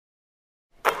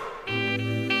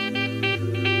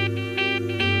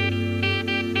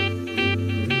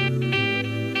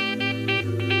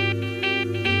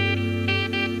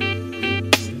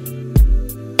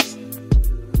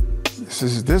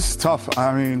tough.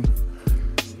 I mean,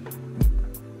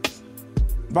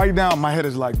 right now my head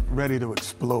is like ready to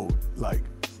explode, like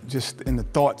just in the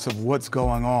thoughts of what's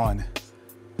going on.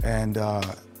 And I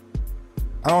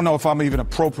don't know if I'm even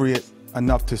appropriate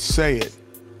enough to say it,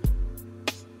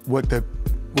 what the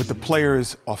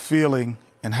players are feeling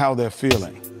and how they're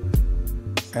feeling.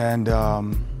 And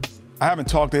I haven't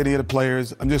talked to any of the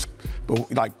players. I'm just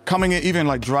like coming in, even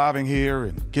like driving here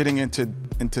and getting into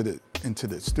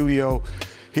the studio,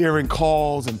 hearing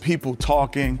calls and people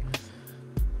talking.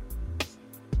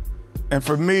 And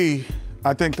for me,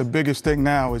 I think the biggest thing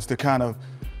now is to kind of,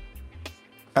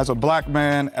 as a black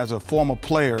man, as a former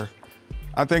player,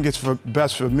 I think it's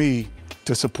best for me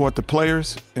to support the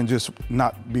players and just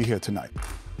not be here tonight.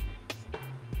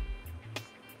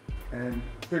 And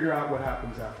figure out what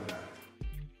happens after that.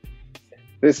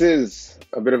 This is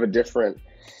a bit of a different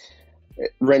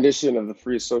rendition of the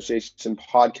Free Association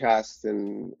podcast,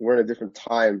 and we're in a different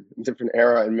time, different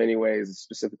era in many ways,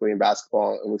 specifically in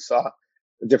basketball, and we saw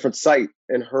a different sight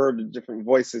and heard different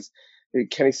voices.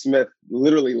 Kenny Smith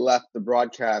literally left the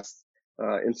broadcast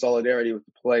in solidarity with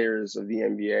the players of the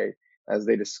NBA as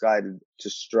they decided to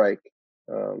strike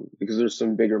because there's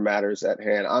some bigger matters at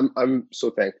hand. I'm so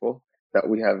thankful that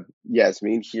we have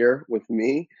Yasmin here with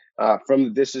me from the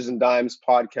Dishes and Dimes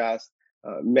podcast.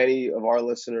 Many of our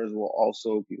listeners will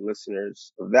also be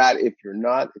listeners of that. If you're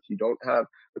not, if you don't have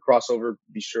the crossover,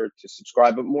 be sure to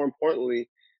subscribe. But more importantly,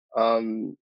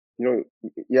 Yasmin,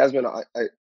 I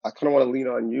kind of want to lean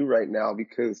on you right now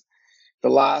because the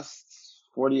last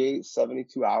 48,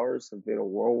 72 hours have been a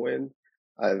whirlwind.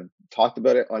 I've talked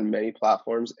about it on many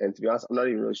platforms, and to be honest, I'm not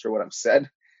even really sure what I've said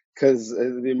because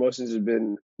the emotions have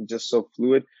been just so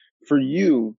fluid. For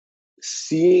you,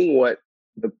 seeing what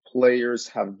the players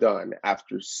have done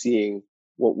after seeing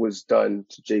what was done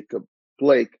to Jacob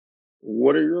Blake,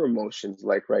 what are your emotions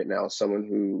like right now, someone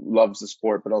who loves the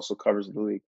sport but also covers the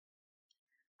league?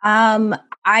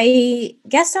 I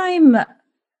guess I'm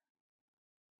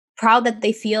proud that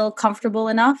they feel comfortable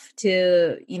enough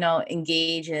to,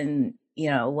 engage in,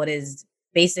 what is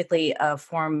basically a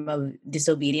form of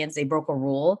disobedience. They broke a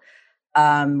rule,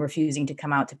 refusing to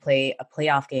come out to play a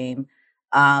playoff game.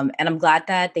 And I'm glad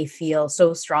that they feel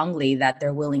so strongly that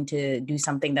they're willing to do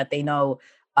something that they know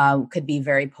could be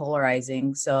very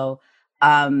polarizing. So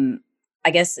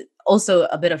I guess also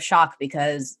a bit of shock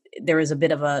because there is a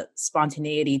bit of a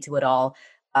spontaneity to it all.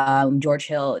 George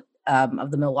Hill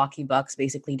of the Milwaukee Bucks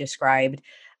basically described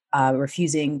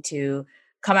refusing to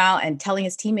come out and telling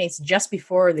his teammates just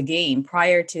before the game,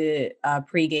 prior to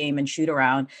pregame and shoot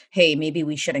around, hey, maybe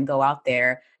we shouldn't go out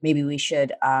there. Maybe we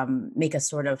should make a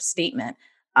sort of statement.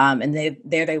 And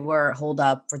they were holed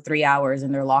up for 3 hours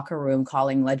in their locker room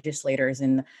calling legislators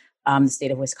in the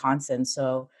state of Wisconsin.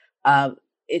 So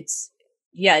it's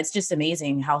just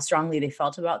amazing how strongly they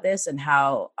felt about this and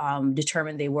how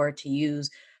determined they were to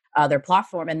use their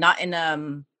platform, and not in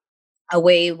a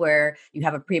way where you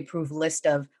have a pre-approved list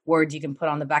of words you can put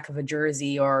on the back of a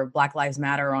jersey or Black Lives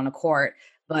Matter on a court,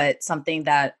 but something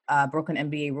that broke an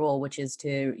NBA rule, which is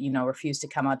to, refuse to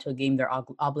come out to a game they're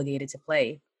obligated to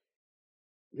play.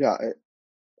 Yeah,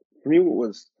 for me, what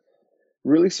was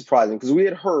really surprising, because we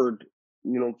had heard,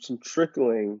 some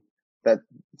trickling that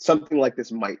something like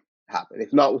this might happen.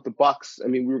 If not with the Bucks, I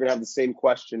mean, we were going to have the same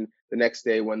question the next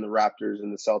day when the Raptors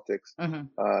and the Celtics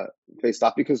faced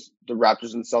off, because the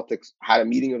Raptors and the Celtics had a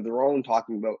meeting of their own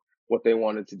talking about what they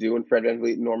wanted to do. And Fred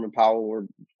VanVleet and Norman Powell were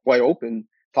quite open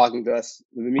talking to us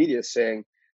in the media saying,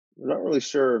 we're not really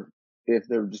sure if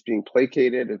they're just being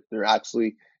placated, if they're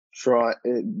actually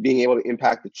being able to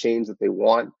impact the change that they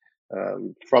want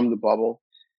from the bubble.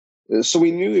 So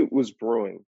we knew it was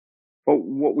brewing. But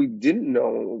what we didn't know,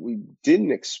 what we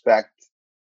didn't expect,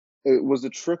 it was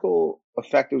the trickle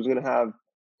effect it was going to have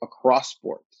across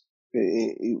sports.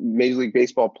 Major League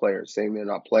Baseball players saying they're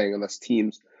not playing unless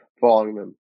teams following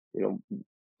them.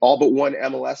 All but one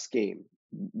MLS game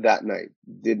that night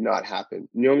did not happen.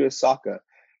 Naomi Osaka,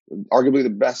 arguably the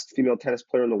best female tennis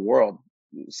player in the world,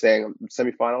 saying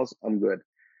semifinals, I'm good.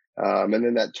 And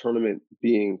then that tournament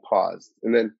being paused.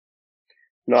 And then,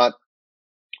 not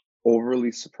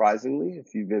overly surprisingly,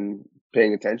 if you've been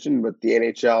paying attention, but the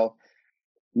NHL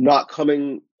not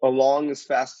coming along as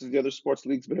fast as the other sports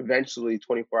leagues, but eventually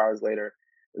 24 hours later,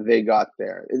 they got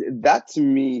there. That to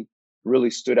me really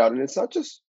stood out. And it's not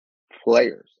just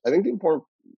players. I think the important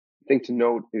thing to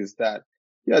note is that,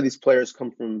 these players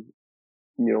come from,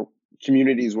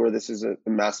 communities where this is a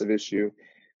massive issue.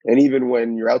 And even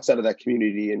when you're outside of that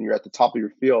community and you're at the top of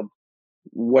your field,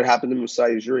 what happened to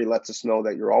Masai Ujiri lets us know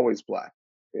that you're always Black.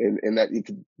 And that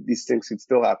these things could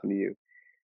still happen to you.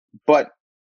 But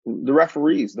the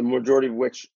referees, the majority of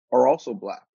which are also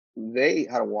Black. They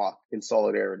had a walk in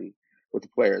solidarity with the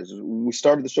players. We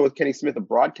started the show with Kenny Smith, a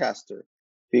broadcaster,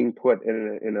 being put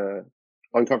in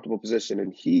a uncomfortable position,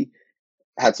 and he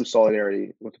had some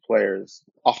solidarity with the players.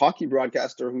 A hockey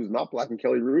broadcaster who's not Black, and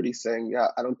Kelly Rudy, saying, "Yeah,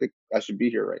 I don't think I should be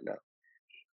here right now."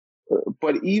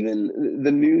 But even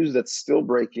the news that's still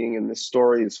breaking, and this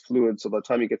story is fluid, so by the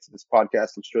time you get to this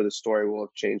podcast, I'm sure the story will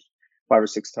have changed 5 or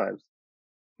 6 times.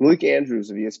 Malik Andrews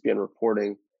of ESPN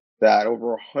reporting that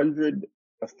over 100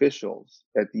 officials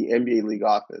at the NBA league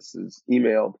office has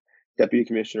emailed Deputy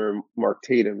Commissioner Mark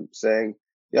Tatum saying,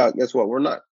 "Yeah, guess what? We're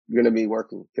not going to be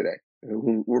working today.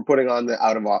 We're putting on the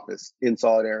out of office in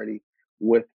solidarity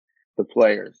with the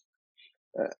players."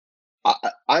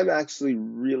 I'm actually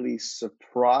really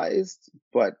surprised,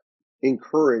 but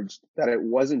encouraged that it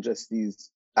wasn't just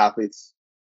these athletes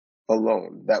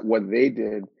alone, that what they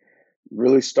did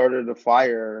really started a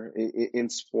fire in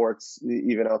sports,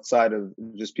 even outside of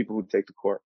just people who take the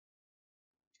court.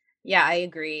 Yeah, I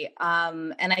agree.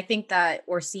 And I think that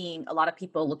we're seeing a lot of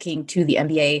people looking to the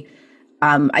NBA,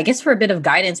 I guess, for a bit of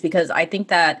guidance, because I think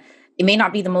that it may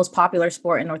not be the most popular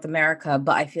sport in North America,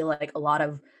 but I feel like a lot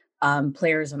of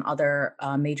players in other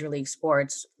major league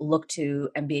sports look to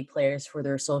NBA players for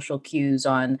their social cues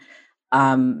on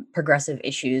progressive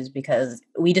issues, because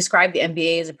we describe the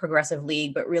NBA as a progressive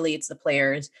league, but really it's the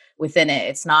players within it.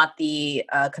 It's not the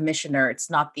commissioner, it's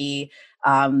not the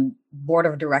board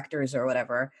of directors or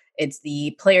whatever. It's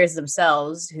the players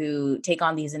themselves who take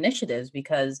on these initiatives,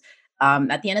 because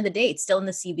at the end of the day, it's still in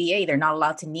the CBA. They're not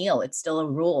allowed to kneel. It's still a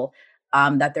rule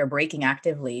that they're breaking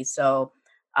actively. So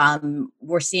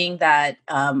we're seeing that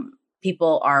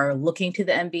people are looking to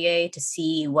the NBA to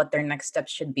see what their next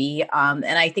steps should be. And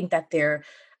I think that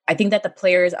the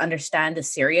players understand the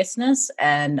seriousness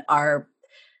and are,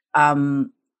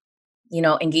 um,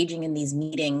 engaging in these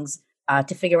meetings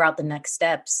to figure out the next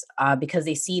steps, because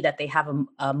they see that they have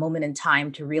a moment in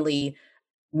time to really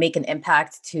make an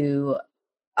impact to,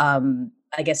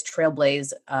 I guess,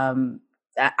 trailblaze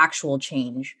actual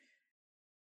change.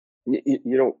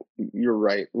 You're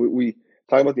right. We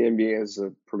talk about the NBA as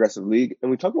a progressive league,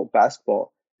 and we talk about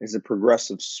basketball as a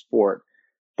progressive sport.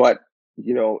 But,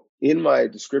 in my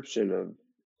description of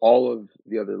all of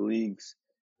the other leagues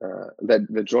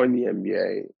that joined the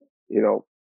NBA,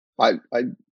 I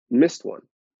missed one.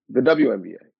 The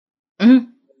WNBA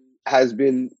Mhm. has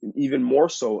been even more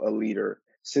so a leader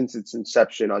since its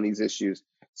inception on these issues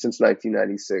since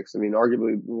 1996. I mean,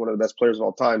 arguably one of the best players of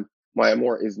all time, Maya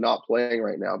Moore, is not playing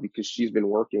right now because she's been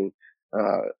working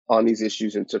on these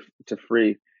issues and to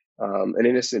free an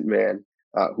innocent man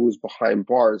who was behind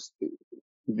bars.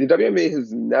 The WNBA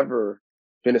has never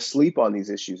been asleep on these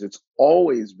issues. It's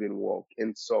always been woke.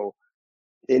 And so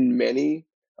in many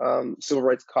civil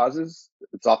rights causes,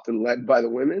 it's often led by the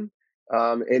women.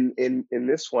 And in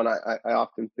this one, I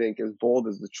often think, as bold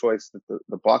as the choice that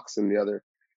the Bucks and the other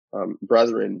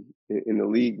brethren in the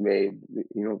league made,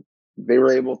 they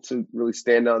were able to really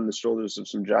stand on the shoulders of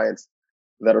some giants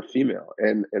that are female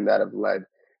and that have led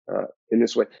in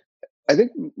this way. I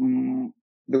think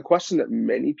the question that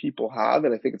many people have,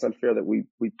 and I think it's unfair that we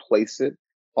place it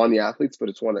on the athletes, but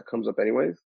it's one that comes up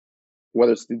anyways,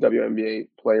 whether it's the WNBA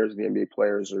players, the NBA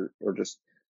players, or just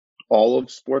all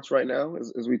of sports right now,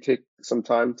 as we take some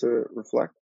time to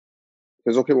reflect,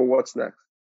 is, okay, well, what's next?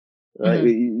 Right?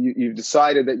 Mhm. You've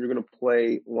decided that you're going to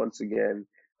play once again.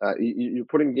 You're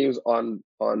putting games on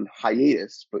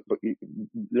hiatus, but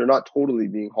they're not totally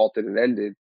being halted and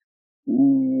ended.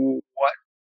 What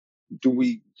do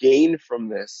we gain from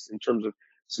this in terms of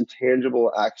some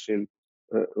tangible action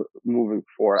moving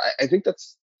forward? I think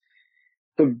that's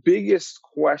the biggest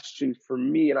question for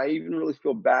me, and I even really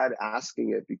feel bad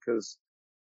asking it, because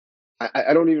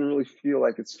I don't even really feel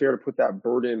like it's fair to put that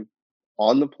burden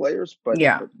on the players, but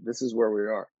Yeah. this is where we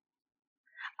are.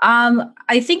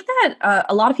 I think that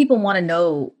a lot of people want to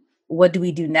know, what do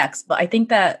we do next? But I think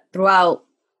that throughout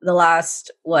the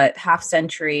last,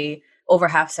 over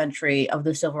half century of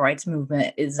the civil rights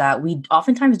movement, is that we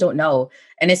oftentimes don't know,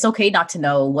 and it's okay not to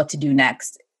know what to do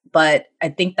next. But I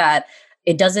think that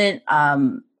it doesn't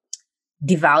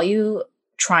devalue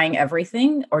trying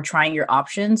everything, or trying your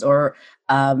options, or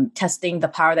testing the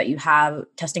power that you have,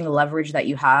 testing the leverage that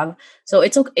you have. So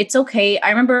it's okay. I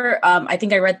remember, I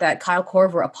think I read that Kyle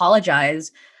Korver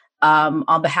apologized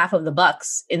on behalf of the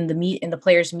Bucks in the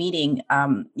players meeting.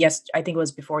 Yes, I think it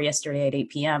was before yesterday at 8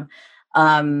 p.m.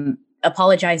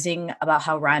 Apologizing about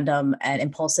how random and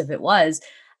impulsive it was.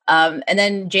 And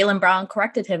then Jaylen Brown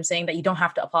corrected him, saying that you don't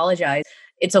have to apologize.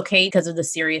 It's okay because of the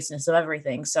seriousness of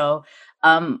everything. So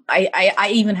I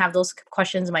even have those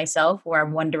questions myself, where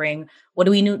I'm wondering, what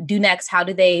do we do next? How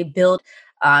do they build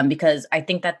because I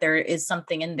think that there is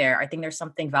something in there. I think there's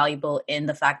something valuable in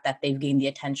the fact that they've gained the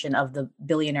attention of the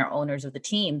billionaire owners of the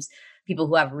teams, people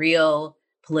who have real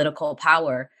political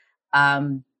power.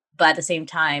 But at the same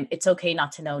time, it's okay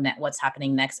not to know what's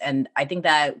happening next. And I think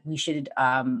that we should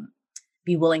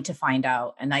be willing to find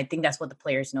out. And I think that's what the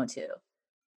players know too.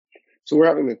 So we're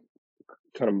having the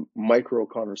kind of micro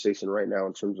conversation right now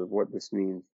in terms of what this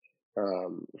means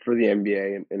for the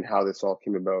NBA and how this all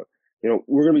came about.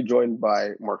 We're going to be joined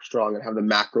by Mark Strong and have the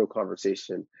macro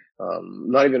conversation,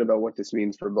 not even about what this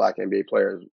means for Black NBA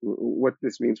players, what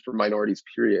this means for minorities,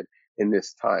 period, in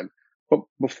this time. But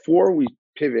before we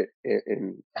pivot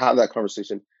and have that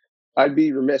conversation, I'd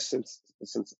be remiss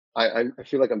since I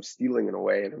feel like I'm stealing in a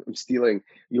way, and I'm stealing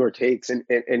your takes and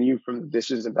you from the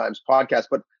Dishes and Dimes podcast.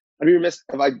 But I'd be remiss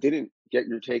if I didn't get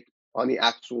your take on the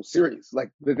actual series, like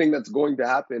the thing that's going to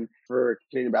happen for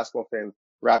Canadian basketball fans,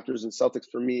 Raptors and Celtics.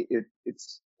 For me,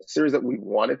 it's a series that we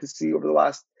wanted to see over the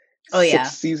last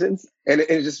 6 seasons, and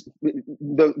it just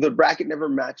the bracket never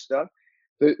matched up.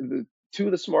 The two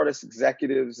of the smartest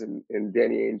executives and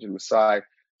Danny Ainge and Masai,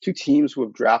 two teams who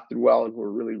have drafted well and who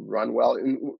are really run well.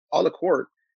 And on the court,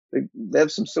 they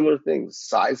have some similar things: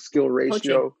 size, skill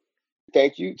ratio. Coaching.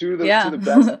 Thank you to the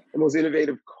best and most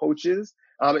innovative coaches,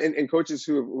 and coaches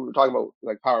who we're talking about,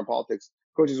 like power and politics.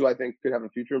 Coaches who I think could have a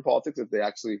future in politics if they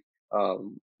actually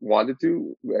wanted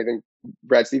to. I think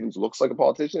Brad Stevens looks like a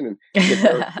politician, and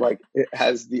it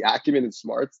has the acumen and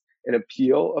smarts and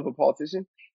appeal of a politician.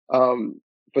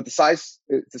 But the size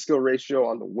to skill ratio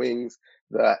on the wings,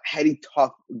 the heady,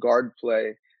 tough guard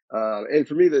play, and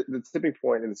for me, the tipping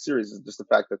point in the series is just the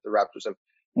fact that the Raptors have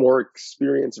more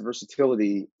experience and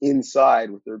versatility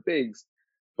inside with their bigs.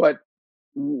 But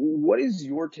what is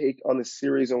your take on the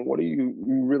series, and what are you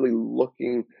really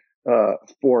looking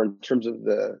for in terms of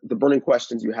the burning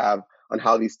questions you have on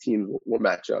how these teams will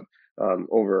match up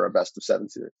over a best of 7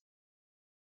 series?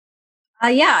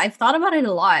 Yeah, I've thought about it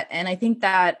a lot, and I think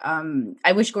that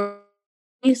I wish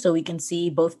so we can see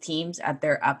both teams at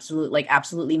their absolutely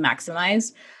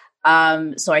maximized.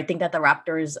 So I think that the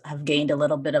Raptors have gained a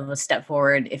little bit of a step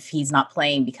forward if he's not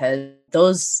playing, because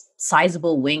those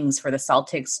sizable wings for the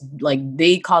Celtics,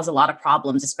 they cause a lot of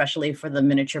problems, especially for the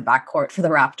miniature backcourt for the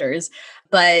Raptors.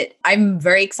 But I'm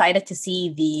very excited to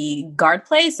see the guard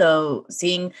play. So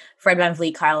seeing Fred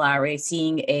VanVleet, Kyle Lowry,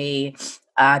 seeing a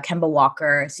Kemba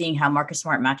Walker, seeing how Marcus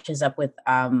Smart matches up with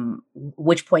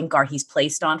which point guard he's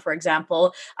placed on, for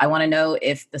example. I want to know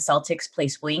if the Celtics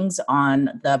place wings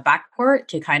on the backcourt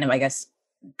to kind of, I guess,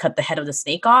 cut the head of the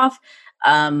snake off.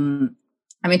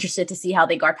 I'm interested to see how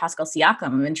they guard Pascal Siakam.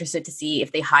 I'm interested to see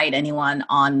if they hide anyone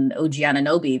on OG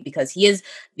Anunoby, because he is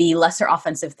the lesser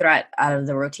offensive threat out of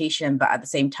the rotation, but at the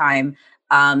same time,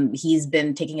 he's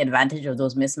been taking advantage of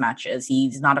those mismatches.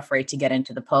 He's not afraid to get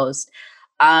into the post.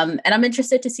 And I'm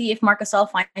interested to see if Marc Gasol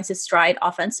finds his stride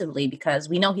offensively, because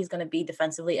we know he's going to be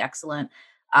defensively excellent.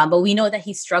 But we know that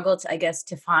he struggled, I guess,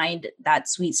 to find that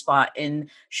sweet spot in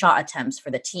shot attempts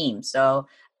for the team. So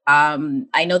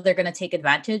I know they're going to take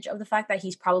advantage of the fact that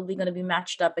he's probably going to be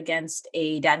matched up against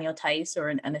a Daniel Tice or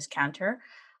an Enes Kanter.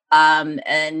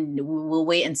 And we'll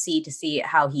wait and see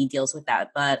how he deals with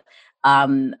that. But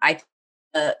I think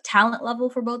the talent level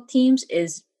for both teams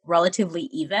is relatively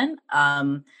even.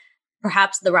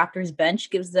 Perhaps the Raptors bench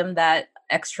gives them that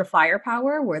extra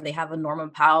firepower where they have a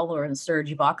Norman Powell or a Serge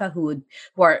Ibaka who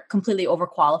are completely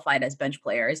overqualified as bench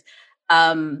players.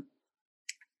 But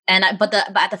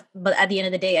at the end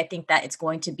of the day, I think that it's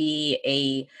going to be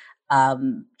a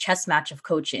chess match of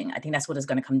coaching. I think that's what it's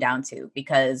going to come down to,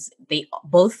 because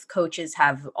both coaches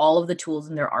have all of the tools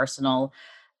in their arsenal,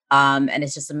 and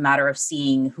it's just a matter of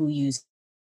seeing who uses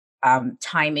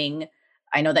timing.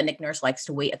 I know that Nick Nurse likes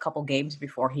to wait a couple games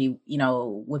before he,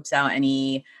 whips out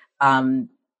any, I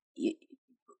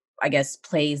guess,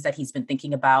 plays that he's been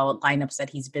thinking about, lineups that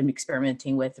he's been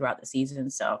experimenting with throughout the season.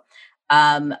 So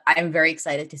I'm very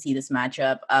excited to see this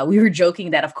matchup. We were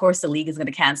joking that, of course, the league is going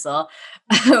to cancel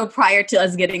prior to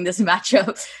us getting this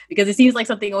matchup, because it seems like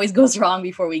something always goes wrong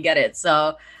before we get it.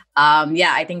 So,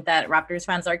 I think that Raptors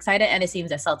fans are excited, and it seems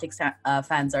that Celtics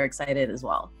fans are excited as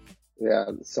well. Yeah,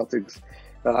 the Celtics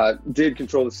did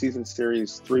control the season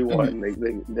series 3-1.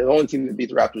 Mm-hmm. They're the only team that beat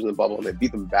the Raptors in the bubble, and they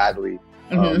beat them badly.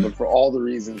 Mm-hmm. But for all the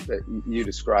reasons that you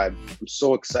described, I'm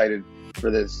so excited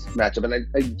for this matchup. And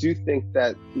I do think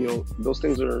that, those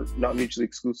things are not mutually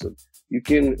exclusive. You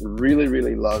can really,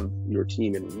 really love your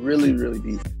team and really, really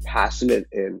be passionate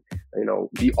and,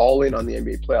 be all in on the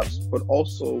NBA playoffs, but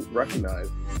also recognize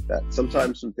that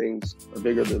sometimes some things are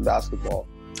bigger than basketball.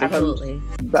 sometimes Absolutely.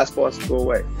 basketball has to go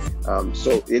away.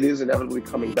 So it is inevitably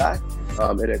coming back,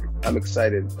 and I'm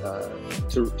excited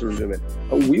to resume it.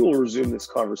 We will resume this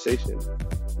conversation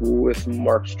with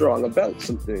Mark Strong about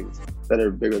some things that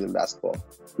are bigger than basketball.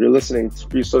 You're listening to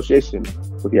Free Association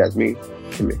with Yasmin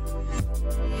and me.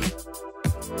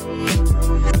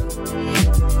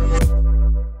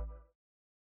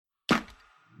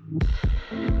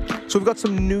 So we've got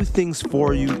some new things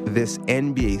for you this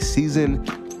NBA season.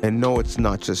 And no, it's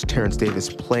not just Terrence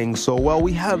Davis playing so well.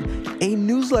 We have a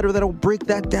newsletter that'll break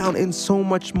that down and so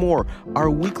much more.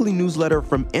 Our weekly newsletter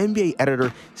from NBA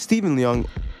editor Stephen Leung.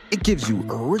 It gives you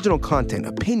original content,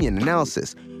 opinion,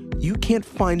 analysis. You can't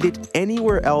find it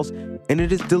anywhere else, and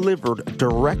it is delivered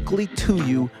directly to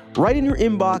you right in your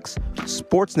inbox,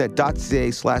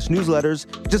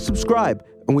 sportsnet.ca/newsletters. Just subscribe,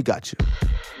 and we got you.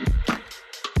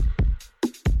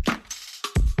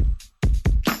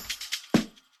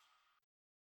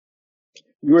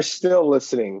 You are still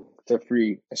listening to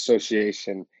Free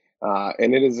Association,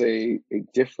 and it is a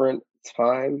different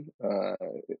time.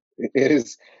 It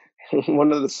is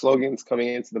one of the slogans coming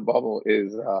into the bubble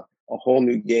is a whole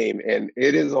new game, and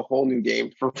it is a whole new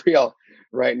game for real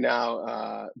right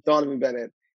now. Donnovan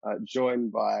Bennett,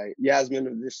 joined by Yasmin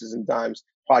of Dishes and Dimes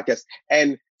podcast,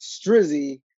 and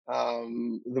Strizzzy,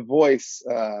 the voice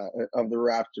of the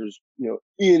Raptors,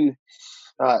 in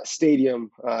stadium,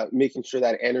 making sure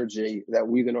that energy, that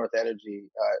We the North energy,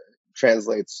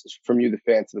 translates from you, the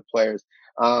fan, to the players.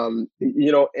 And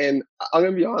I'm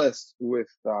gonna be honest with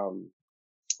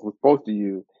both of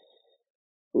you.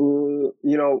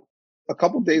 A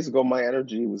couple days ago, my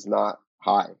energy was not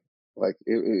high. Like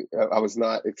I was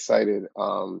not excited.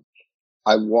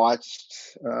 I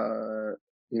watched, the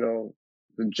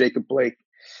Jacob Blake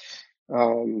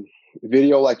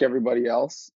video like everybody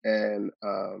else, and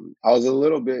I was a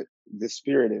little bit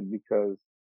dispirited because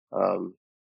um,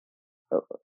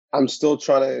 I'm still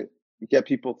trying to get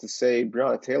people to say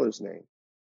Breonna Taylor's name,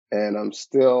 and I'm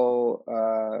still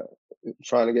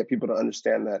trying to get people to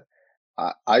understand that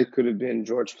I could have been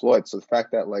George Floyd. So the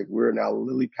fact that like we're now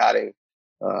lily padding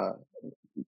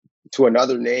to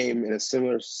another name in a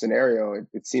similar scenario,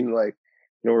 it seemed like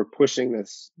we're pushing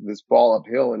this ball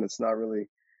uphill, and it's not really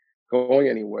going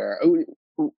anywhere.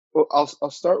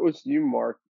 I'll start with you,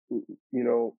 Mark.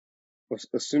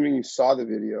 Assuming you saw the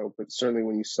video, but certainly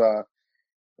when you saw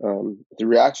the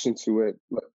reaction to it,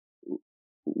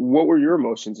 what were your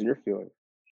emotions and your feelings?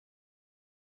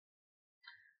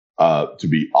 To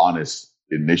be honest,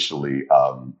 initially,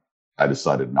 I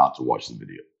decided not to watch the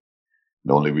video.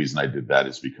 The only reason I did that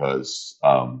is because,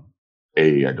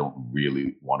 I don't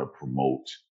really want to promote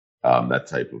that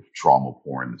type of trauma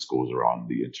porn that goes around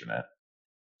the internet.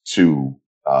 Two,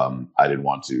 I didn't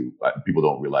want to. People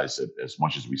don't realize that as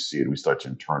much as we see it, we start to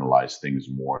internalize things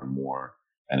more and more,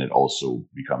 and it also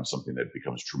becomes something that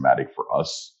becomes traumatic for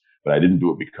us. But I didn't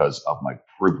do it because of my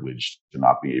privilege to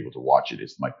not be able to watch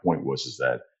it. My point is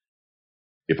that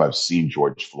if I've seen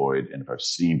George Floyd, and if I've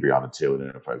seen Breonna Taylor,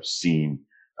 and if I've seen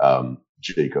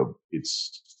Jacob,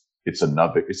 it's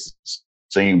the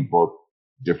same book,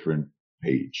 different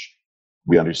page.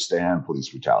 We understand police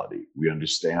brutality. We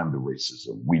understand the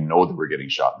racism. We know that we're getting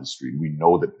shot in the street. We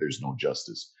know that there's no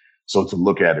justice. So to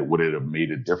look at it, would it have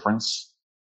made a difference?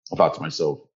 I thought to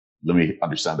myself, let me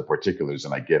understand the particulars,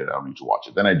 and I get it. I don't need to watch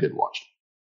it. Then I did watch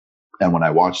it. And when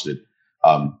I watched it,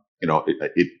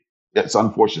 it's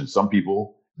unfortunate. Some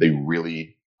people, they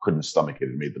really couldn't stomach it.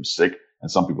 It made them sick.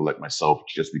 And some people like myself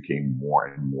just became more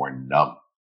and more numb.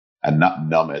 And not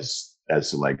numb as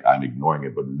to like I'm ignoring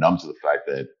it, but numb to the fact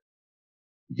that,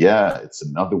 yeah, it's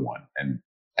another one. And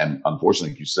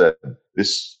unfortunately, like you said,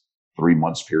 this 3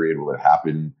 months period, will it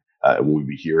happen? Will we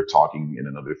be here talking in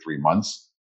another 3 months?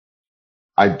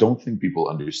 I don't think people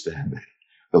understand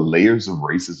the layers of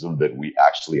racism that we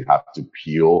actually have to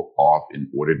peel off in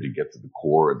order to get to the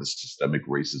core of the systemic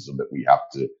racism that we have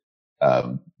to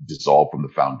dissolve from the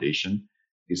foundation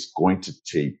is going to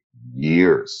take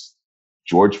years.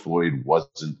 George Floyd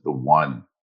wasn't the one.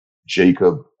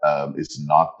 Jacob is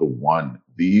not the one.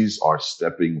 These are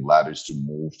stepping ladders to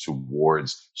move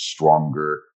towards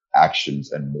stronger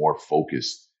actions and more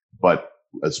focus. But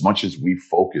as much as we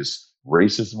focus,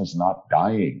 racism is not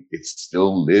dying. It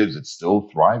still lives. It's still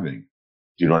thriving.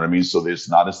 Do you know what I mean? So there's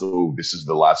not as though this is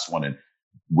the last one and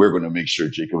we're going to make sure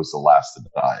Jacob is the last to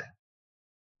die.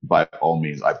 By all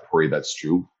means, I pray that's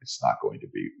true. It's not going to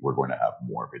be. We're going to have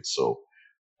more of it. So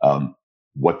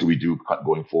what do we do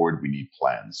going forward? We need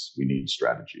plans. We need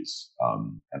strategies.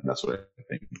 And that's what I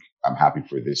think. I'm happy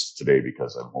for this today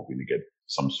because I'm hoping to get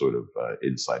some sort of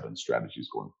insight on strategies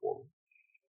going forward.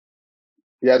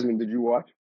 Yasmin, did you watch?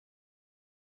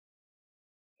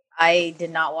 I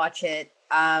did not watch it.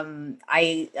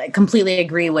 I completely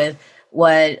agree with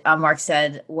what Mark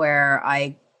said, where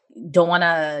I don't want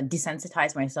to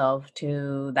desensitize myself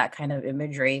to that kind of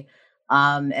imagery.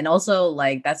 And also,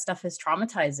 like, that stuff is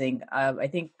traumatizing. I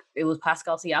think it was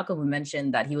Pascal Siakam who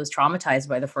mentioned that he was traumatized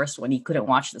by the first one. He couldn't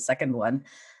watch the second one.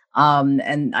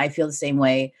 And I feel the same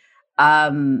way.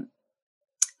 Um,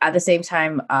 at the same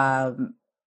time,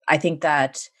 I think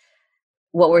that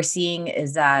what we're seeing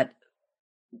is that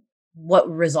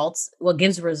what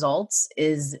gives results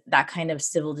is that kind of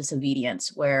civil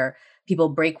disobedience where people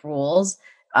break rules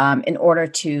in order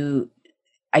to,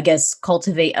 I guess,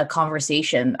 cultivate a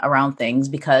conversation around things.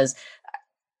 Because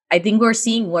I think we're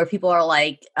seeing where people are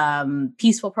like,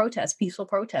 peaceful protest,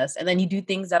 and then you do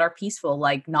things that are peaceful,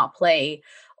 like not play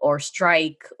or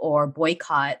strike or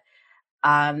boycott,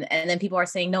 and then people are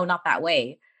saying, no, not that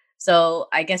way. So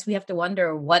I guess we have to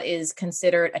wonder what is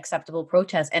considered acceptable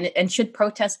protest, and should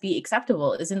protest be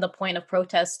acceptable? Isn't the point of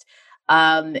protest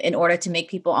in order to make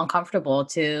people uncomfortable,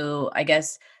 to, I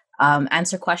guess,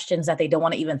 answer questions that they don't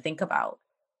want to even think about?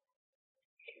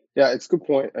 Yeah, it's a good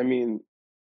point. I mean,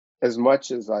 as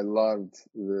much as I loved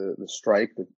the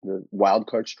strike, the wild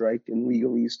card strike in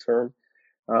legalese term,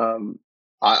 um,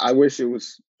 I wish it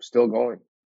was still going.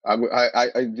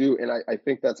 I do, and I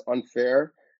think that's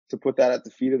unfair to put that at the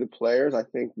feet of the players. I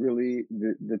think really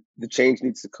the change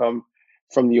needs to come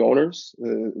from the owners,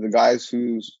 the guys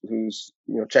whose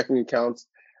checking accounts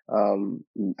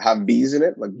have B's in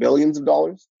it, like billions of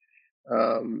dollars.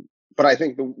 But I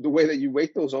think the way that you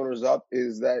wake those owners up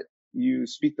is that you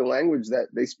speak the language that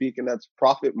they speak, and that's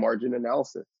profit margin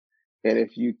analysis. And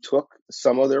if you took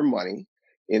some of their money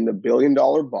in the $1 billion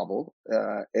bubble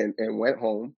and went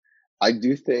home, I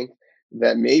do think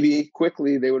that maybe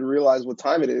quickly they would realize what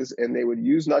time it is, and they would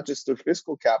use not just their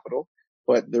fiscal capital,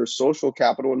 but their social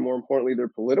capital, and more importantly, their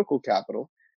political capital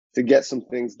to get some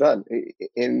things done.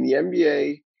 In the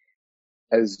NBA,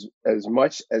 as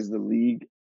much as the league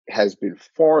has been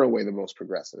far and away the most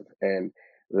progressive, and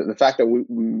the fact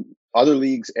that other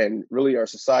leagues and really our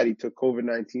society took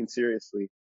COVID-19 seriously,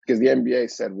 because the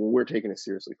NBA said, well, we're taking it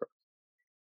seriously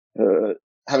first.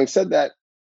 Having said that,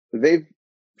 they've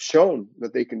shown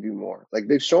that they can do more. Like,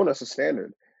 they've shown us a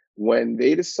standard. When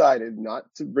they decided not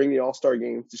to bring the All-Star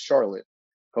game to Charlotte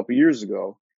a couple years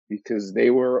ago because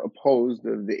they were opposed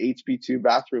of the HB2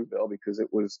 bathroom bill because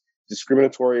it was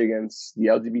discriminatory against the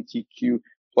LGBTQ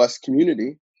plus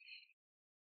community,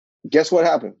 guess what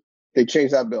happened? They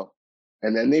changed that bill.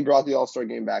 And then they brought the All-Star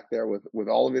game back there with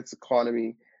all of its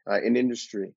economy and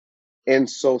industry. And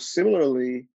so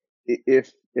similarly,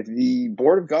 if the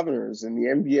board of governors and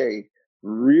the NBA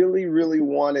really, really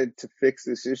wanted to fix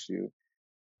this issue,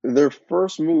 their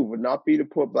first move would not be to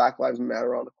put Black Lives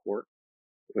Matter on the court.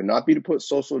 It would not be to put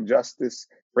social justice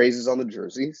phrases on the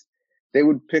jerseys. They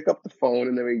would pick up the phone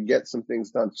and they would get some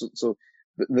things done. So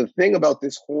the thing about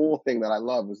this whole thing that I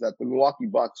love was that the Milwaukee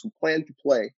Bucks, who planned to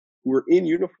play, who were in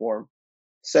uniform,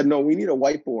 said, no, we need a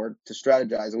whiteboard to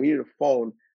strategize, and we need a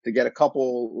phone to get a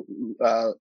couple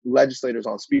legislators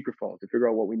on speakerphone to figure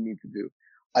out what we need to do.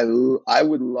 I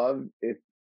would love if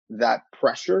that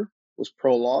pressure was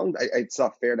prolonged. It's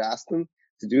not fair to ask them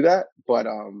to do that, but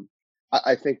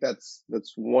I think that's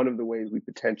one of the ways we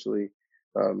potentially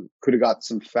could have got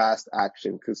some fast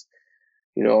action, because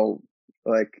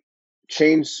like,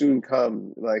 change soon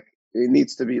come. Like, it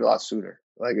needs to be a lot sooner.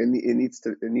 Like, it needs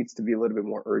to be a little bit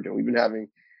more urgent. We've been having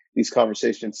these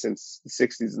conversations since the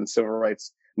 60s and the civil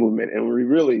rights movement, and we've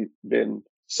really been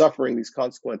suffering these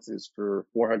consequences for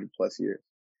 400 plus years.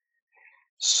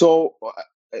 So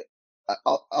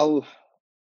I'll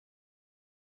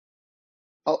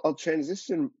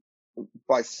transition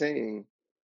by saying,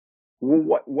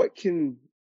 well, what can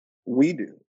we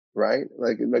do, right?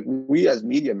 Like we as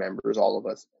media members, all of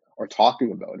us are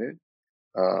talking about it.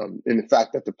 And the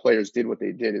fact that the players did what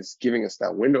they did is giving us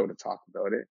that window to talk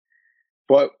about it.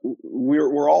 But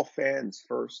we're all fans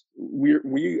first.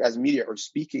 We as media are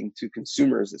speaking to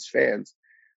consumers as fans.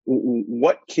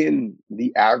 What can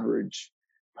the average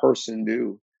person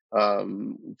do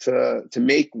to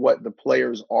make what the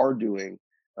players are doing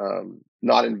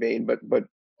not in vain, but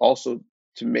also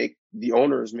to make the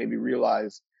owners maybe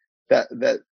realize that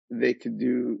they could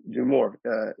do more?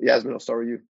 Yasmin, I'll start with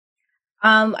you.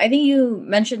 I think you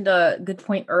mentioned a good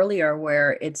point earlier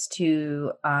where it's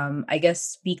to, I guess,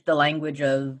 speak the language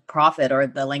of profit, or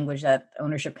the language that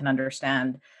ownership can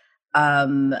understand.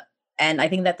 Um, and I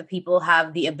think that the people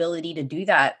have the ability to do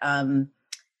that.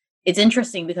 It's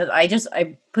interesting because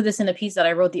I put this in a piece that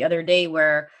I wrote the other day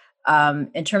where,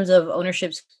 in terms of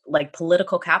ownership's like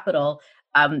political capital,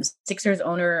 Sixers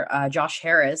owner Josh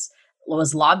Harris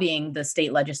was lobbying the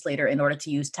state legislator in order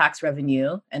to use tax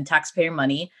revenue and taxpayer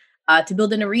money to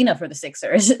build an arena for the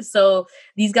Sixers. So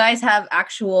these guys have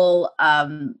actual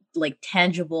like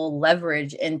tangible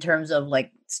leverage in terms of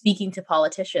like speaking to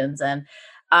politicians. And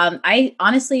I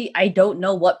honestly, I don't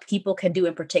know what people can do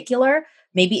in particular.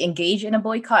 Maybe engage in a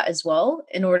boycott as well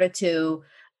in order to,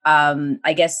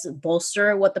 I guess,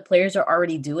 bolster what the players are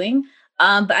already doing.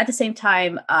 But at the same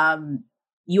time,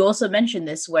 you also mentioned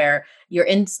this where you're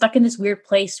stuck in this weird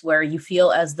place where you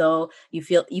feel as though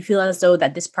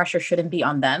that this pressure shouldn't be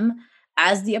on them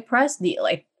as the oppressed. The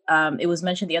like it was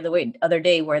mentioned the other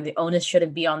day where the onus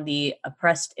shouldn't be on the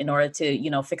oppressed in order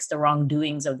to fix the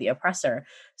wrongdoings of the oppressor.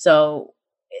 So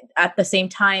at the same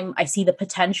time, I see the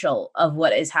potential of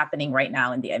what is happening right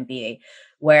now in the NBA,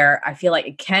 where I feel like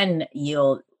it can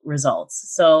yield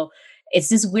results. So it's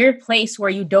this weird place where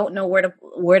you don't know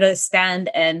where to stand.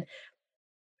 And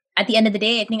at the end of the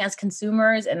day, I think as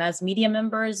consumers and as media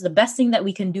members, the best thing that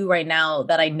we can do right now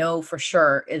that I know for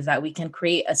sure is that we can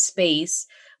create a space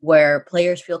where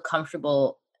players feel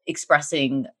comfortable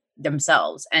expressing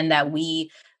themselves and that we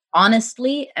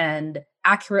honestly and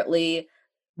accurately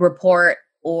report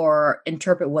or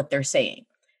interpret what they're saying.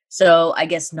 So I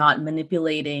guess not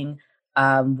manipulating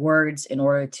words in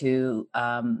order to,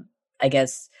 I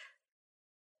guess,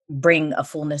 bring a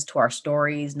fullness to our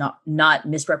stories, not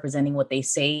misrepresenting what they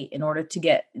say in order to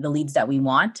get the leads that we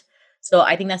want. So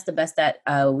I think that's the best that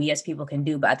we as people can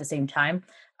do. But at the same time,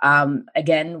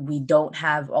 again, we don't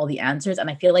have all the answers.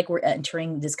 And I feel like we're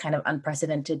entering this kind of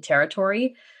unprecedented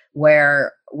territory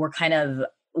where we're kind of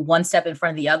one step in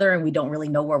front of the other and we don't really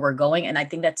know where we're going. And I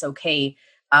think that's okay,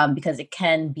 because it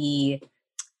can be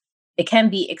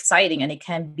exciting and it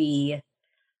can be,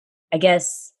 I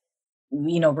guess,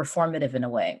 reformative in a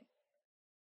way.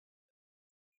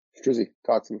 Strizzzy,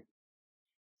 talk to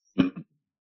me.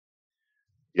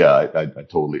 Yeah, I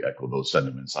totally echo those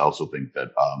sentiments. I also think that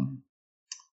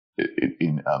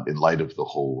in light of the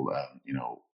whole,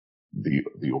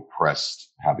 the oppressed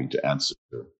having to answer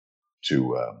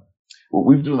to, well,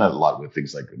 we've done that a lot with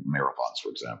things like marathons, for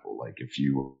example. Like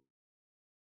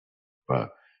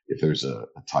if there's a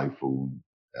typhoon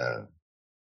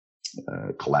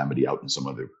calamity out in some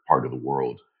other part of the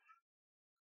world,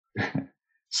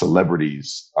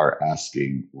 celebrities are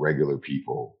asking regular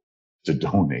people to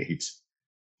donate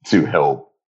to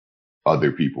help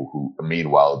other people who,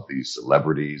 meanwhile, these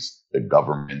celebrities, the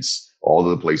governments, all of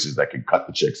the places that can cut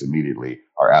the checks immediately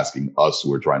are asking us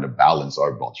who are trying to balance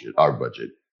our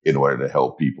budget in order to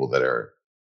help people that are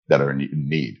in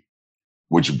need,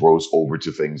 which grows over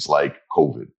to things like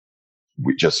COVID.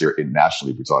 We just here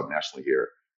nationally, if we talk nationally here,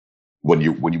 when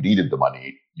you needed the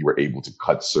money, you were able to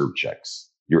cut serve checks.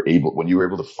 When you were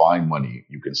able to find money,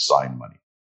 you can sign money,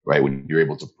 right? When you're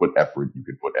able to put effort, you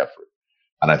can put effort.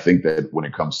 And I think that when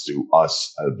it comes to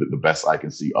us, the best I can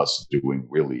see us doing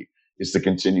really is to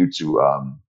continue to,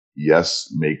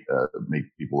 yes, make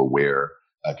people aware,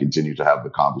 continue to have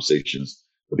the conversations.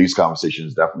 But these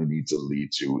conversations definitely need to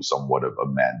lead to somewhat of a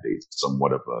mandate,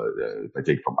 somewhat of if I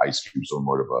take it from Ice Cube,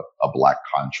 somewhat of a black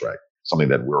contract, something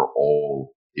that we're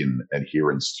all in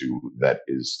adherence to, that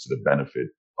is to the benefit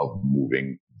of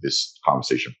moving this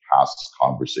conversation past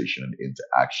conversation and into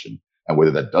action. And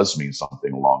whether that does mean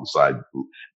something alongside,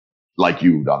 like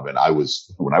you, Donnovan,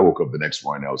 when I woke up the next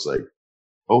morning, I was like,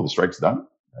 oh, the strike's done.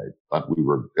 I thought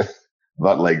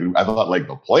I thought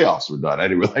the playoffs were done. I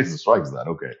didn't realize the strike's done.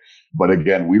 Okay. But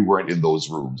again, we weren't in those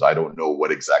rooms. I don't know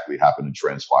what exactly happened and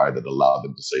transpired that allowed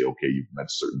them to say, okay, you've met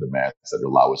certain demands that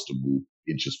allow us to move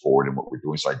inches forward in what we're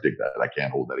doing. So I dig that. I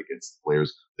can't hold that against the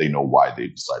players. They know why they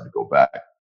decided to go back.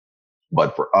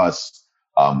 But for us,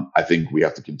 I think we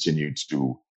have to continue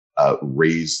to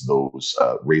raise those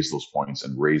points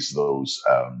and raise those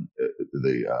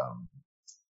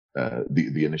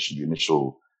the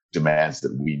initial demands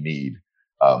that we need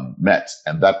met.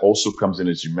 And that also comes in,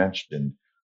 as you mentioned,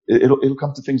 it'll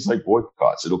come to things like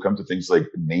boycotts. It'll come to things like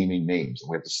naming names. And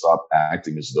we have to stop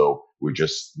acting as though we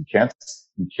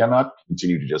cannot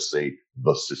continue to just say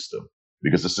the system,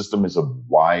 because the system is a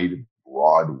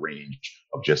broad range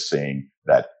of just saying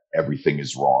that everything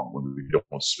is wrong when we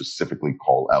don't specifically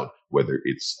call out whether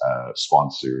it's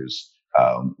sponsors,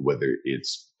 whether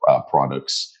it's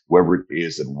products, whoever it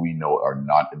is that we know are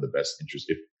not in the best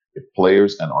interest. If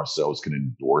players and ourselves can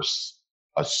endorse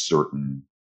a certain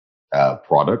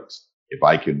product, if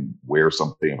I can wear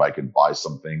something, if I can buy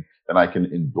something, then I can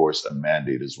endorse a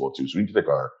mandate as well too. So we need to take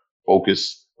our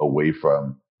focus away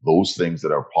from those things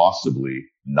that are possibly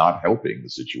not helping the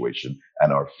situation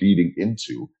and are feeding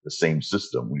into the same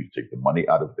system. We need to take the money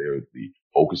out of there, the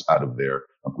focus out of there,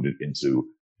 and put it into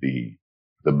the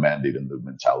the mandate and the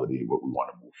mentality of what we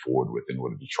want to move forward with in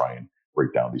order to try and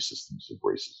break down these systems of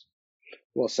racism.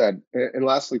 Well said. And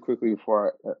lastly, quickly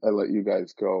before I let you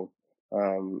guys go,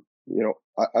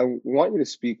 I want you to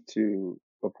speak to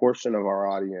a portion of our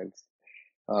audience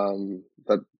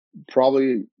that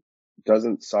probably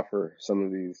doesn't suffer some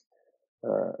of these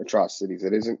atrocities,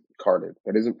 that isn't carded,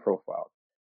 that isn't profiled.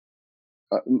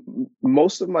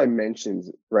 Most of my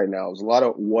mentions right now is a lot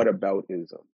of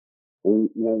whataboutism.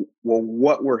 Well,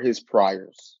 what were his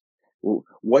priors?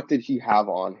 What did he have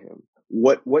on him?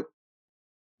 What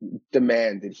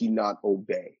demand did he not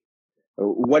obey?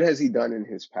 What has he done in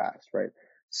his past, right?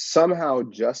 Somehow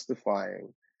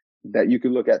justifying that you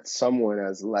could look at someone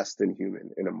as less than human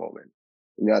in a moment,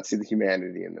 not see the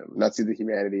humanity in them, not see the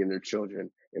humanity in their children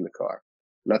in the car,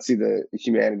 not see the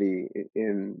humanity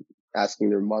in asking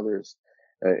their mothers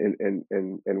and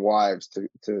wives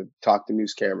to talk to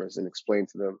news cameras and explain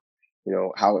to them,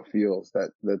 how it feels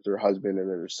that their husband and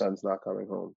their son's not coming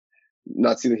home.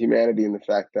 Not see the humanity in the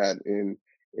fact that in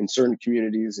certain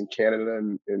communities in Canada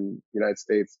and in the United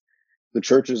States, the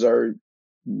churches are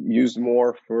used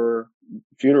more for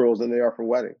funerals than they are for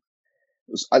weddings.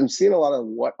 I'm seeing a lot of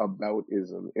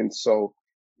whataboutism. And so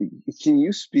can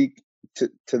you speak to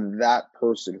that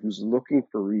person who's looking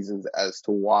for reasons as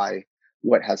to why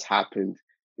what has happened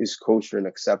is kosher and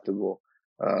acceptable?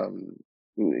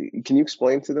 Can you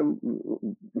explain to them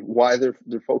why their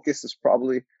focus is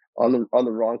probably on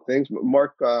the wrong things?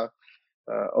 Mark,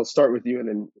 I'll start with you, and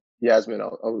then Yasmin,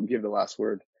 I'll give the last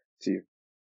word to you.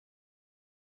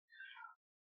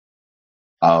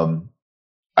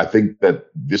 I think that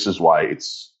this is why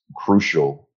it's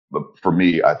crucial. But for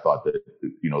me, I thought that,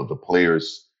 the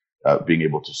players being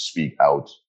able to speak out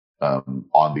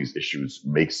on these issues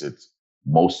makes it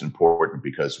most important,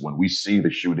 because when we see the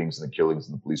shootings and the killings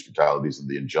and the police brutalities and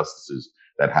the injustices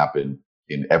that happen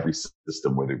in every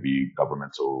system, whether it be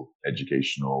governmental,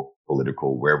 educational,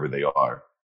 political, wherever they are,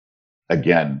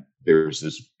 again, there's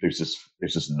this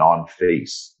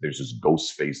non-face, there's this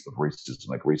ghost face of racism.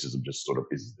 Like, racism just sort of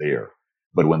is there.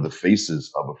 But when the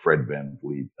faces of a Fred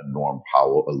VanVleet, a Norm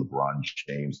Powell, a LeBron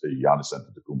James, a Giannis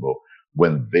Antetokounmpo,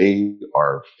 when they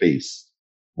are faced,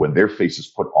 when their face is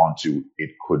put onto, it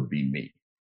could be me.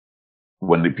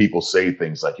 When the people say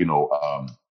things like,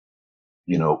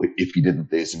 if he didn't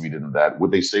this, if he didn't that,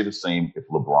 would they say the same if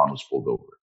LeBron was pulled over?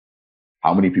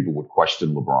 How many people would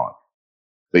question LeBron?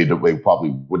 They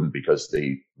probably wouldn't, because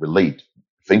they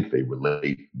think they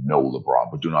relate, know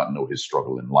LeBron, but do not know his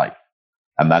struggle in life.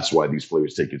 And that's why these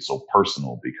players take it so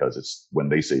personal, because it's when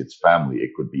they say it's family,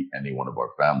 it could be any one of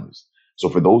our families. So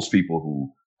for those people who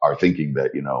are thinking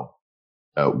that,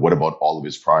 what about all of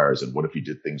his priors, and what if he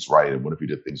did things right, and what if he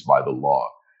did things by the law?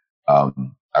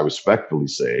 I respectfully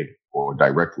say, or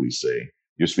directly say,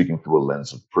 you're speaking through a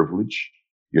lens of privilege.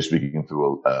 You're speaking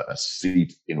through a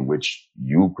seat in which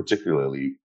you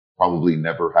particularly probably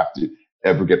never have to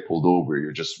ever get pulled over.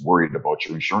 You're just worried about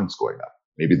your insurance going up.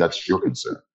 Maybe that's your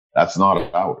concern. That's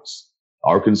not ours.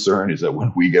 Our concern is that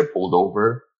when we get pulled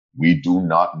over, we do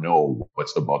not know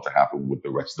what's about to happen with the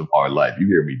rest of our life. You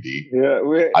hear me, D? Yeah.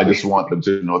 I just want them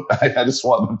to know. I just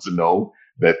want them to know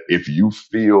that if you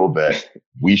feel that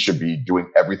we should be doing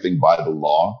everything by the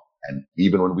law, and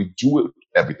even when we do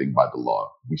everything by the law,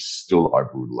 we still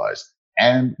are brutalized,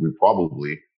 and we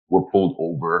probably were pulled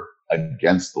over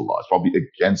against the law. It's probably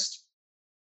against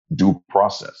due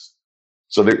process.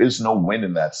 So there is no win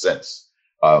in that sense.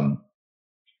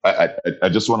 I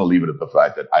just want to leave it at the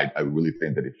fact that I really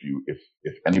think that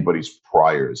if anybody's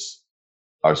priors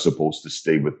are supposed to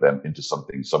stay with them into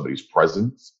somebody's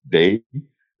present day,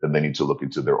 then they need to look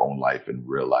into their own life and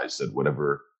realize that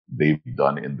whatever they've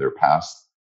done in their past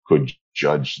could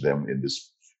judge them in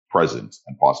this present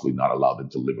and possibly not allow them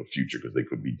to live a future, because they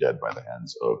could be dead by the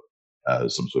hands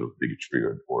of some sort of bigotry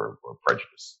or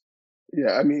prejudice.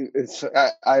 Yeah, I mean,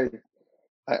 I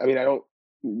mean, I don't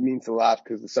mean to laugh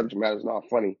because the subject matter is not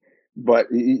funny, but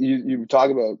you talk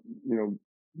about,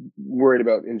 worried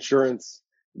about insurance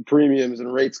premiums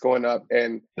and rates going up,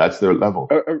 and that's their level.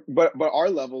 But our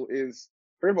level is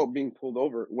forget about being pulled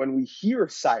over. When we hear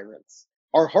sirens,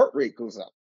 our heart rate goes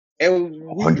up, and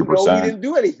we 100%. know we didn't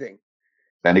do anything.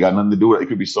 And it got nothing to do with it. It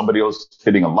could be somebody else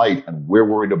hitting a light, and we're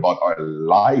worried about our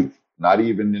life, not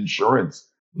even insurance.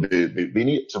 They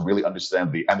need to really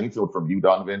understand and they need to know from you,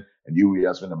 Donnovan, and you,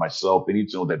 Yasmin, and myself, they need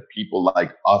to know that people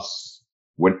like us,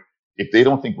 if they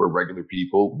don't think we're regular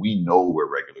people, we know we're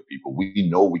regular people. We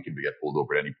know we can get pulled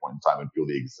over at any point in time and feel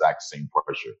the exact same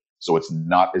pressure. So it's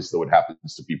not as though it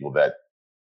happens to people that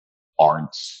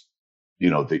aren't,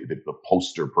 the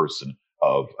poster person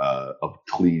of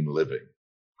clean living.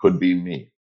 Could be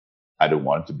me. I don't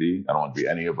want it to be. I don't want it to be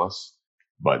any of us,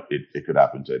 but it could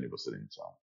happen to any of us at any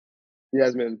time.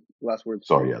 Yasmin, last words.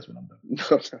 Sorry, Yasmin, I'm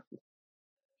done.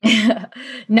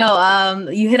 No,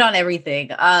 you hit on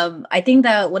everything. I think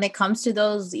that when it comes to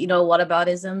those,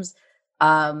 whataboutisms,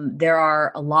 there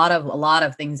are a lot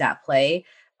of things at play.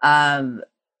 On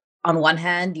one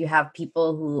hand, you have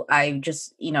people who I've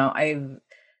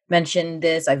mentioned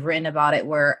this, I've written about it,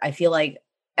 where I feel like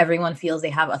everyone feels they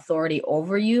have authority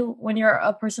over you when you're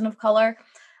a person of color.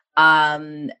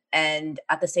 And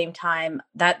at the same time,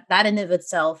 that in of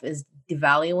itself is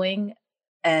devaluing.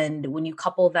 And when you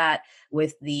couple that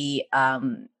with I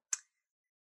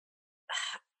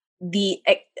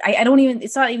don't even,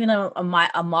 it's not even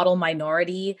a model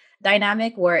minority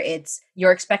dynamic where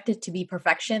you're expected to be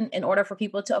perfection in order for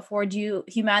people to afford you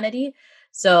humanity.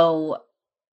 So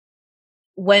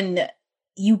when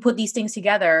you put these things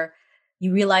together,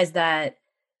 you realize that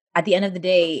at the end of the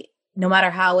day, no matter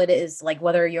how it is, like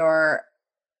whether you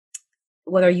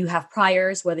have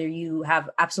priors, whether you have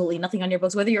absolutely nothing on your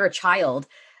books, whether you're a child,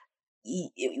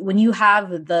 when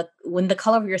the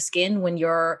color of your skin, when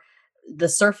the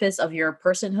surface of your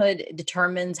personhood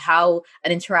determines how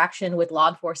an interaction with law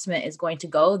enforcement is going to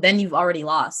go, then you've already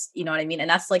lost. You know what I mean? And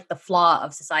that's like the flaw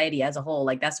of society as a whole.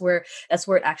 Like that's where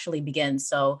it actually begins.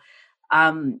 So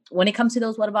when it comes to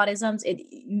those whataboutisms,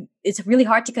 it's really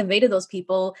hard to convey to those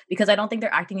people, because I don't think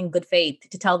they're acting in good faith,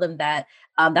 to tell them that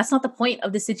that's not the point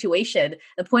of the situation.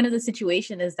 The point of the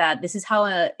situation is that this is how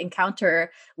an encounter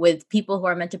with people who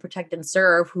are meant to protect and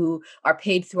serve, who are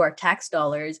paid through our tax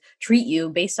dollars, treat you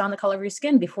based on the color of your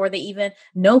skin before they even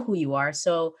know who you are.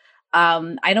 So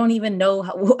I don't even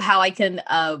know how I can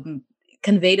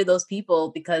convey to those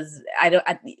people, because I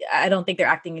don't think they're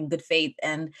acting in good faith,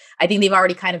 and I think they've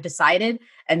already kind of decided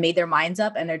and made their minds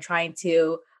up, and they're trying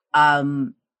to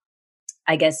find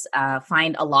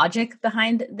a logic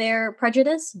behind their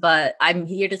prejudice. But I'm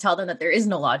here to tell them that there is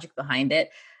no logic behind it,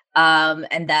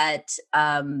 and that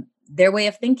their way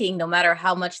of thinking, no matter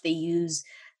how much they use,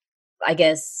 I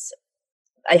guess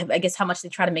how much they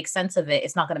try to make sense of it,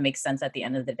 it's not going to make sense at the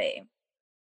end of the day.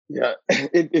 Yeah,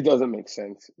 it doesn't make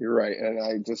sense. You're right. And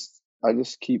I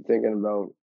just keep thinking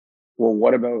about, well,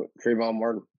 what about Trayvon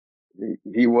Martin?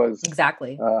 He was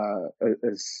Exactly. a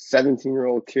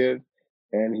 17-year-old kid,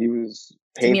 and he was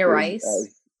painted Tamir Rice.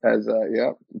 as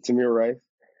Tamir Rice.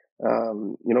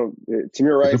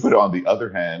 Tamir Rice. You put it on the other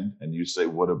hand, and you say,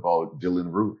 what about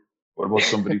Dylan Roof? What about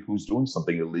somebody who's doing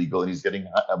something illegal and he's getting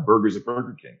burgers at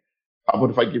Burger King? How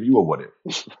about if I give you a what if?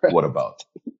 What about?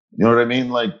 You know what I mean?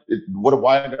 Like,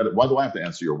 why do I have to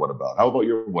answer your what about? How about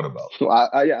your what about? Well,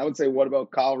 I would say, what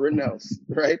about Kyle Rittenhouse,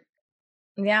 right?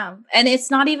 Yeah. And it's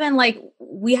not even like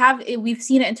we've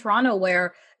seen it in Toronto,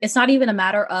 where it's not even a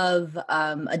matter of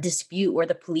a dispute where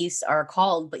the police are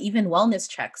called, but even wellness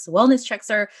checks. Wellness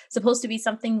checks are supposed to be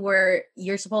something where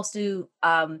you're supposed to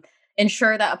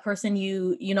ensure that a person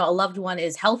a loved one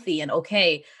is healthy and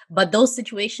okay. But those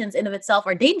situations in of itself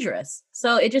are dangerous.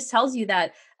 So it just tells you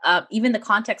that even the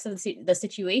context of the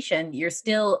situation, you're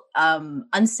still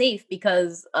unsafe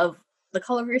because of the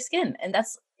color of your skin. And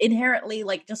that's inherently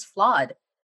like just flawed.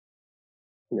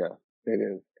 Yeah, it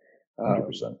is.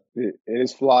 100%. It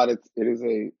is flawed. It is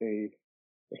a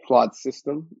flawed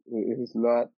system. It is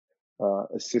not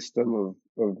a system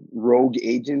of rogue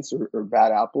agents or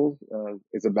bad apples.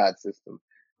 It's a bad system.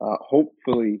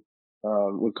 Hopefully,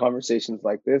 with conversations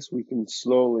like this, we can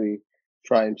slowly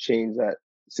try and change that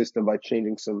system by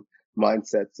changing some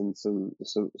mindsets and some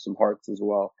hearts as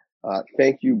well.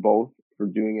 Thank you both for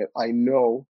doing it. I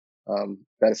know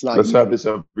that it's not. Let's have this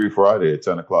every Friday at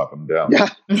 10:00. I'm down. Yeah.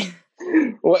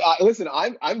 Well, listen,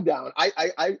 I'm down.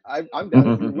 I'm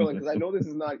down if you're willing, because I know this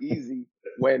is not easy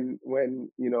when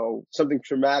something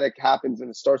traumatic happens and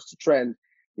it starts to trend.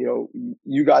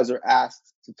 You guys are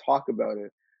asked to talk about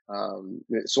it.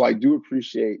 So I do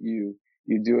appreciate you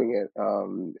doing it.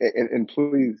 And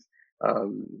please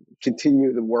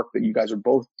continue the work that you guys are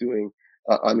both doing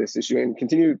on this issue, and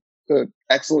continue the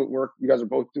excellent work you guys are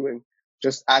both doing,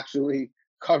 just actually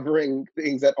covering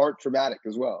things that aren't traumatic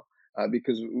as well.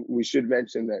 Because we should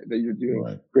mention that you're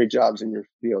doing great jobs in your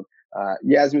field.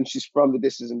 Yasmin, she's from the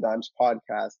Dishes and Dimes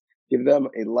podcast. Give them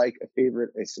a like, a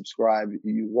favorite, a subscribe.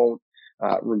 You won't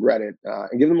regret it.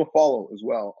 And give them a follow as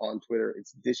well on Twitter.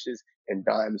 It's Dishes and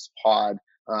Dimes Pod.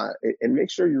 And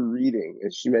make sure you're reading.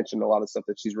 As she mentioned, a lot of stuff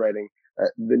that she's writing.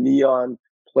 The Neon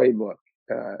Playbook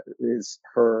is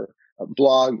her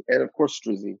blog, and of course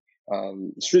Strizzzy.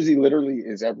 Strizzzy literally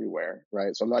is everywhere,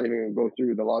 right? So I'm not even going to go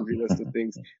through the laundry list of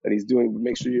things that he's doing, but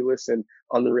make sure you listen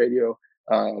on the radio,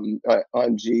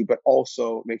 on G, but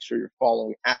also make sure you're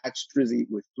following at Strizzzy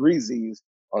with 3 Z's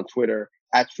on Twitter,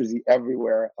 at Strizzzy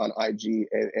everywhere on IG.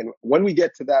 And when we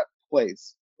get to that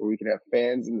place where we can have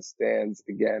fans in the stands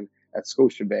again at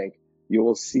Scotiabank, you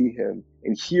will see him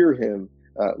and hear him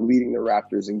leading the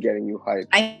Raptors and getting you hyped.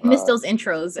 I miss those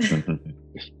intros.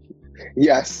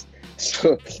 Yes.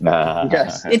 So,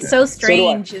 yes. It's so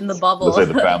strange in the bubble. Looks like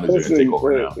the family's going to take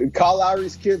over now. Kyle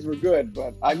Lowry's kids were good,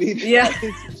 but I need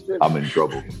some I'm in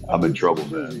trouble. I'm in trouble,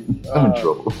 man. I'm in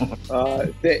trouble.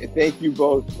 Thank you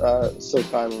both so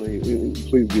kindly.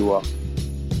 Please be well.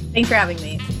 Thanks for having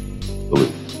me.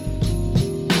 Salute.